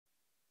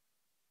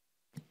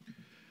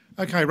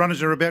Okay,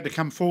 runners are about to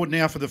come forward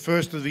now for the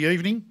first of the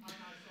evening.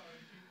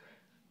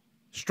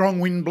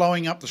 Strong wind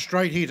blowing up the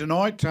straight here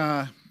tonight.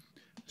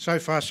 So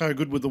far so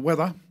good with the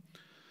weather.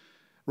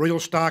 Real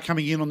Star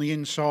coming in on the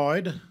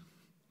inside.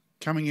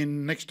 Coming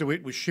in next to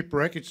it was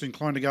Shipwreck. It's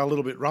inclined to go a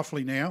little bit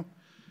roughly now.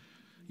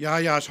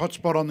 Yaya's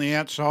Hotspot on the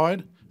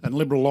outside and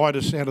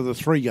Liberalitis out of the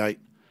 3 gate.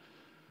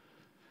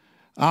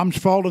 Arms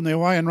folding their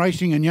way and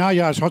racing, and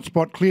Yaya's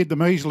Hotspot cleared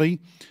them easily,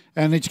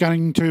 and it's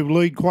going to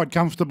lead quite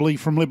comfortably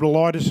from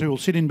Liberalitis, who will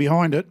sit in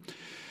behind it.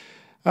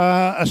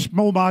 A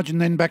small margin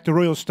then back to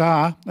Real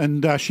Star,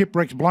 and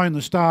Shipwreck's blown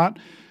the start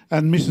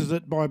and misses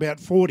it by about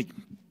 40.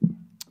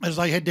 As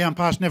they head down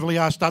past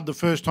Neville Stud the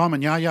first time,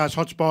 and Yaya's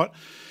Hotspot,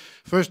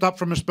 first up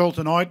from a spell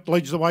tonight,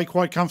 leads the way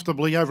quite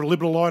comfortably over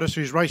Liberalitis,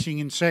 who's racing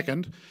in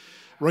second.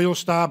 Real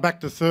Star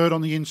back to third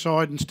on the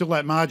inside, and still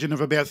that margin of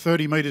about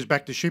 30 metres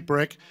back to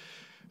Shipwreck,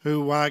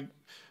 who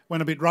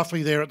went a bit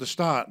roughly there at the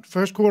start.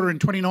 First quarter in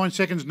 29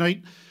 seconds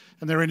neat,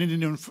 and they're in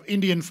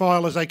Indian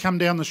file as they come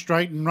down the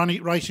straight and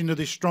race into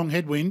this strong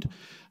headwind.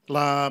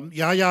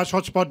 Yaya's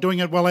Hotspot doing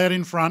it well out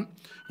in front.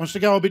 Wants to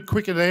go a bit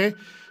quicker there.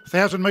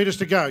 1,000 metres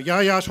to go.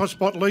 Yaya's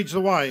Hotspot leads the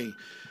way.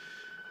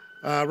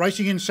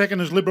 Racing in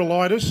second is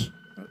Liberalitis.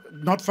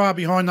 Not far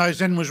behind those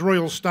then was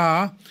Real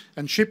Star,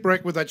 and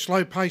Shipwreck with that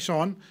slow pace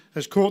on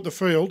has caught the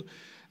field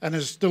and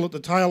is still at the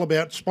tail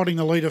about spotting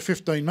the leader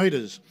 15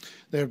 metres.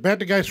 They're about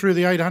to go through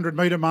the 800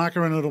 metre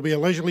marker, and it'll be a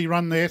leisurely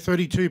run there,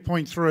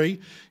 32.3.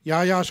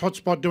 Yaya's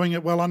Hotspot doing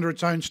it well under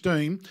its own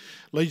steam.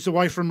 Leads the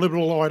way from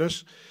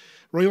Liberalitis.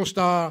 Real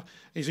Star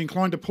is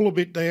inclined to pull a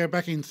bit there,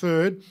 back in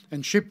third,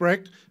 and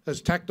Shipwreck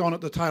has tacked on at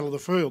the tail of the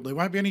field. There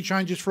won't be any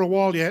changes for a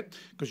while yet,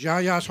 because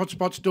Yaya's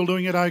Hotspot's still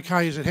doing it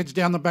okay as it heads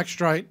down the back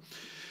straight.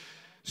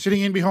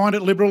 Sitting in behind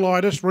it,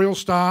 Liberalitis, Real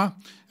Star,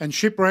 and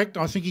Shipwrecked.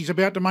 I think he's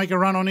about to make a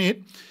run on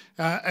it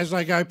as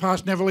they go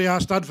past Neville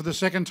Stud for the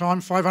second time.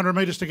 500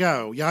 metres to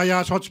go.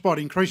 Yaya's Hotspot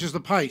increases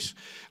the pace.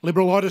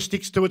 Liberalitis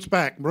sticks to its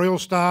back. Real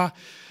Star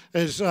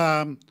has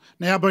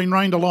now been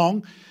reined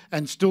along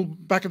and still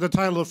back at the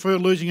tail of the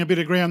field, losing a bit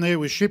of ground there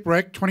with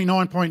Shipwreck.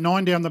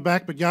 29.9 down the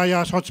back, but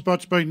Yaya's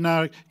Hotspot's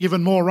been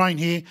given more rein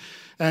here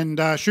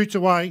and shoots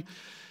away.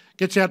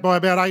 Gets out by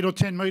about 8 or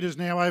 10 metres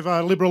now over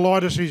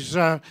Liberalitis, who's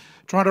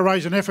trying to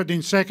raise an effort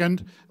in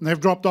second, and they've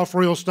dropped off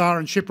Real Star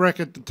and Shipwreck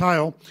at the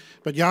tail.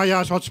 But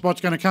Yaya's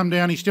Hotspot's going to come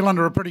down. He's still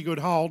under a pretty good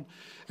hold,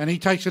 and he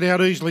takes it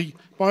out easily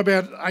by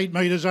about 8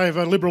 metres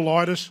over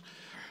Liberalitis.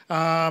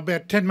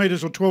 About 10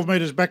 metres or 12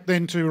 metres back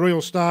then to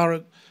Real Star,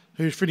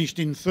 who's finished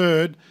in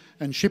third,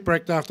 and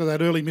Shipwrecked after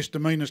that early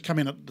misdemeanour's come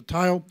in at the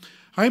tail.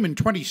 Home in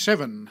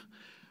 27,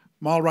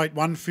 mile rate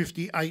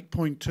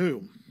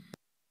 158.2.